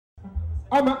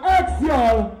I'm going to ask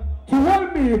y'all to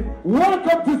help me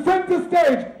welcome to center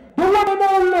stage the one and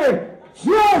only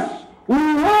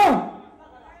Joshua.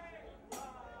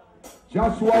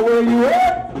 Joshua, where you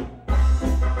at?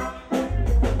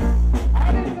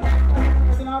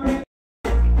 Stop it.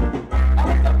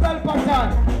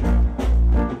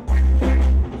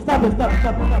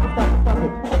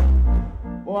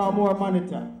 More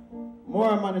monitor.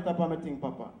 More monitor for my thing,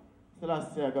 Papa. So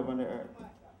last year I govern the earth.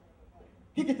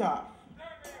 Kick it off.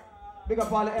 Big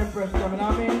up all the empress, you know what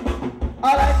I mean?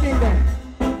 All I think them.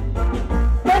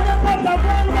 Let the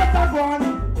gun.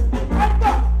 Let's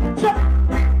go. Chop.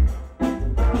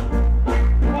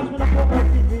 Watch me the Portmore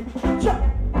TV. Chop.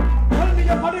 Tell me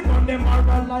about the gun, them are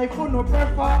my life for no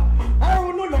prefer. I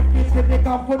will no love this, they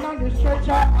can put on the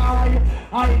stretcher.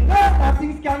 I know that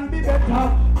things can be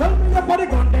better. Tell me about the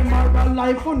gun, them are my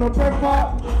life for no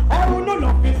prefer. I will no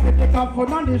love this, they can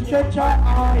put on the stretcher.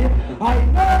 I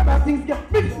know that things can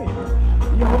mix me.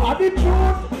 You are the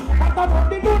truth. What about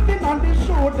the looting and the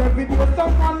shoot? Every day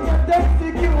someone gets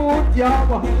executed, yeah.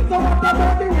 So what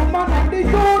about the woman and the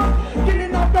youth?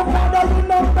 Killing of the father who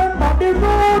not remember the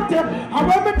root. And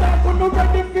when me talk to no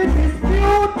ready for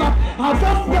dispute, I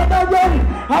just gotta run,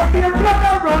 I feel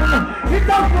blood run. It's a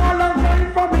fall and rain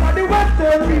from in the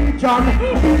western region.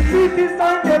 The cities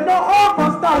and they no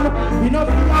overstand. We no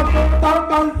see a total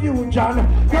confusion.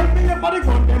 Tell me if I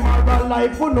gun them are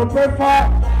alive who no prefer.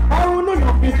 I will not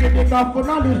know if they can put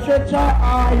on the stretcher.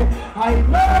 I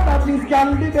know that this can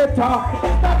be better.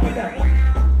 Stop it there.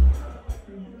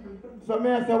 So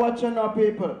may I say, watch you now,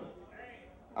 people.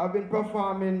 I've been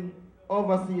performing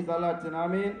overseas a lot, you know what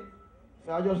I mean?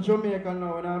 So I just Jamaica now, you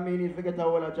know what I mean? If you get a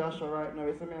hold of Joshua right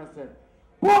now, so may I say,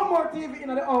 Portmore TV in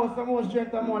the house, the most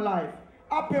strength and more life.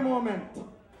 Happy moment.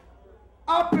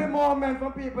 Happy moment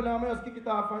for people, and I just kick it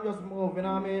off and just move, you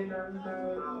know what I mean?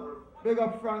 Big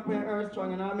up Frank Payne Earth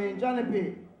Strong, you know what I mean? Johnny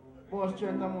P, more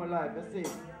strength and more life, you see?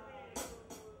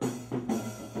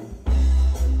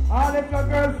 All if your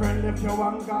girlfriend left you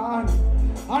one gone,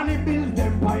 and the bills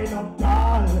them pile up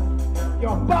tall,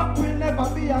 your back will never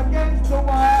be against the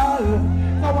wall.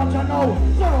 So what you know,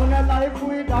 surround your life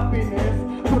with happiness,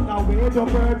 put away the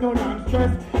burden and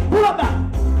stress. Pull up that!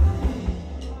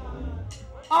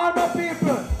 All my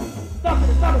people, stop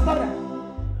it.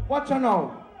 Watch you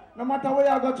now. No matter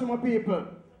where you go to my people,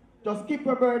 just keep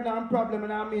your burden and problem,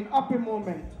 and I mean happy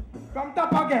moment. Come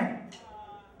top again.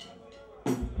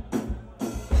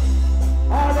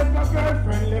 All of your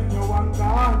girlfriend left you one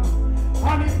gone,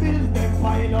 and the bills them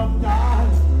pile up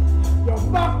down. Your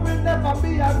back will never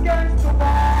be against the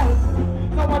wall.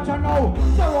 So what you know,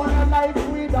 surround your life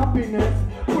with happiness.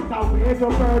 Put away the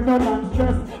burden and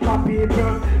stress, my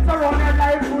people. Surround your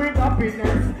life with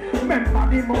happiness. Remember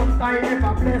the most I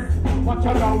ever bless. What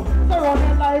you know, surround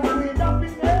your life with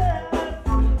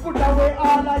happiness. Put away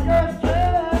all of your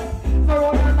stress.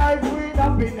 Surround your life with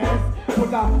happiness.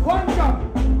 Put a one drop.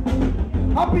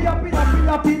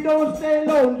 Happy, don't stay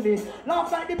lonely.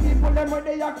 Laugh like the people them when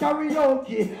they are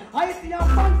karaoke. I see a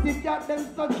fancy cat them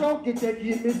so jokey. Take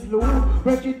it me slow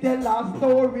when she tell a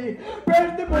story.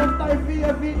 Praise the most high for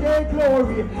everyday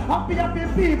glory. Happy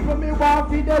people me want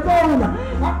for their own.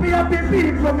 Happy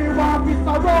people me want for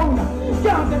surround.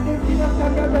 Can't let them feel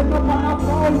themselves up on a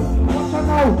phone. What you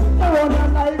know, surround your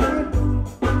life with.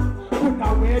 Put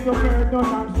away the burden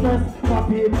and stress for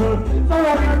people.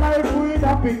 Surround your life with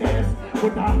happiness.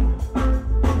 Put that.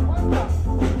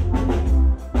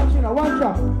 One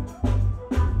drop.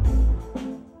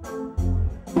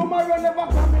 Tomorrow never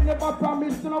come, me never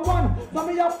promise to no one. So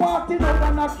me a party no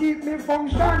wanna keep me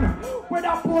function. When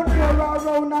I put me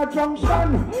around a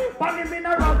junction, funny me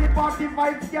no run the party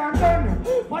vibes can done.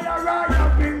 Fire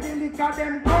riot bring the liquor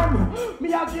them come.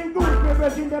 Me a drink good, me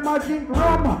virgin them a drink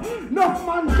rum. Enough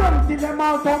man jump till them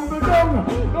all tumble down.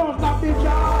 Don't stop the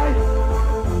joy.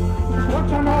 What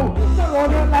you know?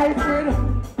 Surround your life with.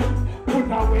 Put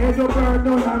away the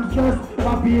burden and stress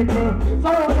for people.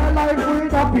 Surround your life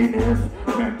with happiness.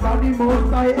 Remember the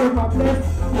most I ever bless.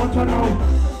 What you know?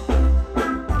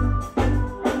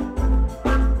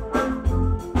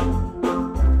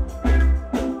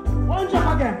 One jump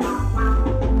again.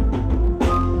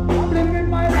 I'm living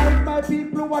my life, my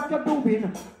people, what you doing?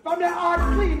 From the heart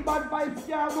clean, bad vibes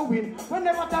can't ruin.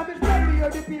 Whenever time is ready, hear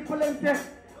the people and say,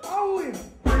 oh,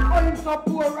 I'm so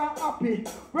poor and happy.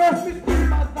 First me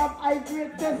steamers have high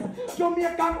grade test.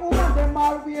 Jamaican women them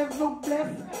always look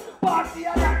blessed. Party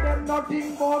and like them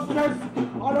nothing but stress.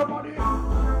 All about it.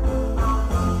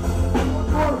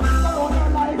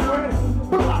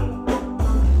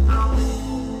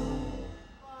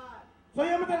 So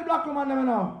you tell the black woman them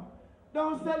now.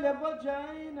 Don't sell your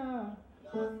vagina.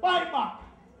 Buy back.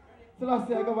 Still I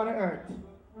say I go on the earth.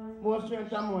 More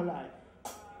strength and more life.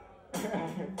 Still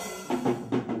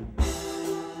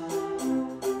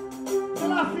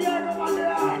I say I go on the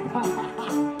earth.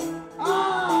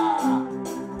 Ah!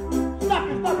 Stop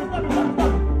it, stop it, stop it, stop it,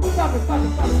 stop it, stop it,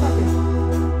 stop it, stop it.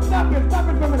 Stop it, stop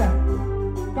it from there.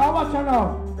 Now watch her now.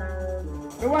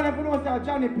 The one that knows that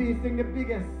Johnny P sing the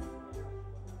biggest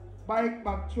bike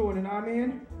back tune, you know what I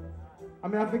mean? I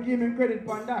mean, I have to give him credit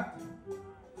for that.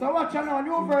 So watch her now,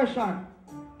 new version.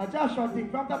 A Joshua thing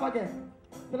from top again.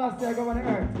 So that's the go on the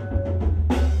earth.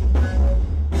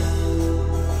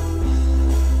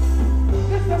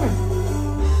 Listen to me.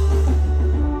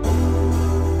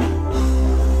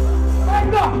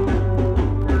 Mind up.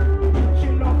 She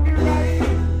love me right.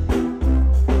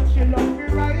 She love me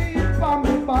right from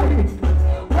me body.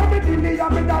 When me dilly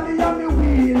and me dolly and me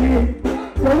wheelie.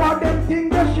 So what them things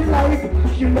that she like.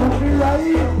 She love me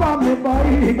right from me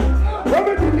body. When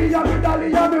me dilly and me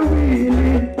dolly and me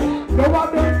wheelie. So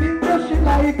what them things that she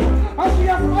like. And she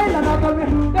a smile and I tell me,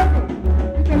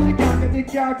 because she can't get the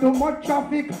car too much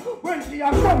traffic. When she a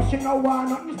come, she no want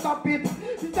nothing stop it.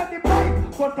 She said the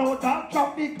bike cut out all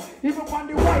traffic. Even on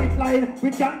the white line, we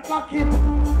can clock it.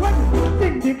 When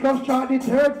sing the club start the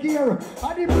third gear,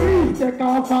 and the breeze take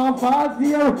off and fast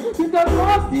here. She said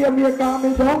last year me calm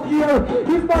me down here.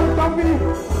 It's not coming.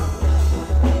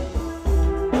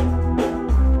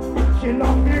 She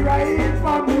love me right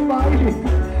from the bike.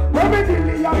 When me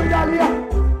dilly and dolly.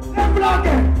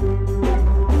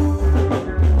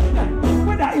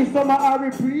 When that is summer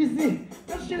or breezy,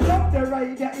 cause she love the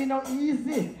ride, you know,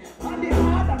 easy. And the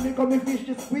harder me come fish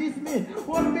to squeeze me.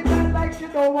 Hold me down like she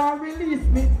don't want release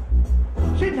me.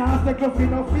 She not take off in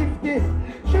no 50.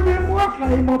 She will more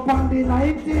climb up on the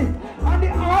 90. And the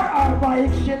RR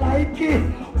bike she like it.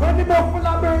 When the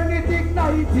muffler burn it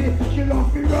ignite it. She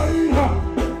love me ride.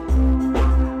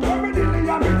 When me dilly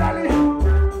and me dolly.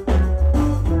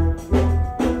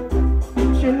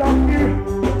 She love me.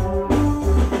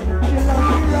 She love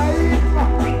me right.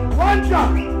 One drop.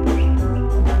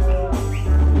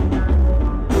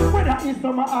 Whether it's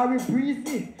summer or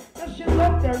breezy, cause she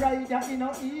love the rider, you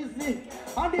know, easy.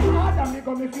 And the harder me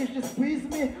go me fish to squeeze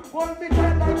me. Hold me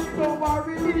tight like she don't want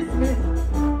release me.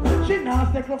 She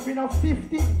not take up in a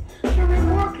 50. She will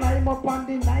more climb up on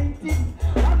the 90.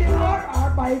 And the RR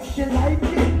bike she like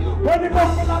it. When the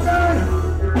buffalo girl,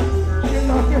 she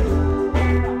love it.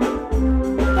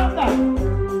 Stop that.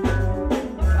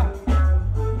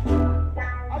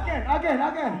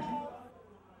 Again.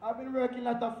 I've been working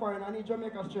a lot of foreign. I need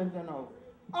Jamaica strength now.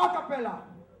 Acapella.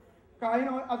 Because you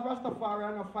know, as Rastafari,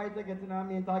 I'm not fight to get, you know what I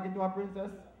mean, talking to a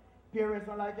princess. Parents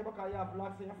don't like it because you have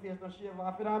blacks in your face, don't shave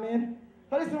off, you know what I mean?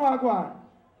 So listen what I go on.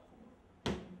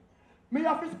 Me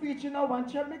have to speech, you know, one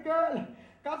tell me girl.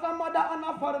 Because her mother and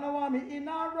her father don't want me in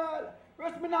her world.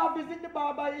 First, me now visit the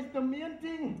barber is the main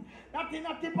thing. Nothing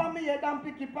a tip on me head and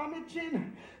pick it on me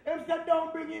chin. Him said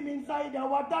don't bring him inside there,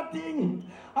 what a thing.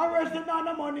 And resting on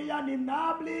the money and him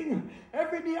now bling.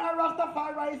 Every day a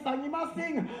Rastafari song him a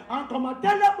sing. And come and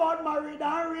tell about married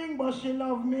and ring, but she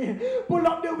love me. Pull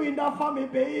up the window for me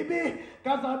baby.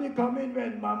 Cause I be coming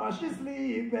when mama she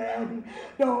sleeping.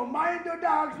 Don't mind the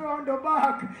dogs round the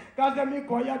back. Cause they be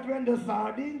quiet when the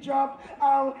sardine drop.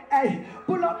 Oh, hey,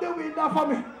 pull up the window for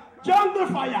me. Jungle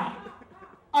fire.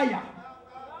 Aya.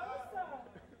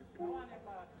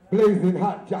 Blazing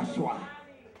hot Joshua.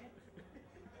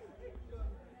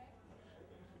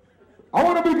 I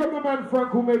want to big up the man Frank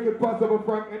who make it possible.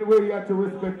 Frank, anyway you have to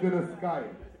respect to the sky.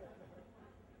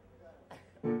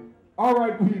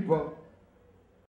 Alright people.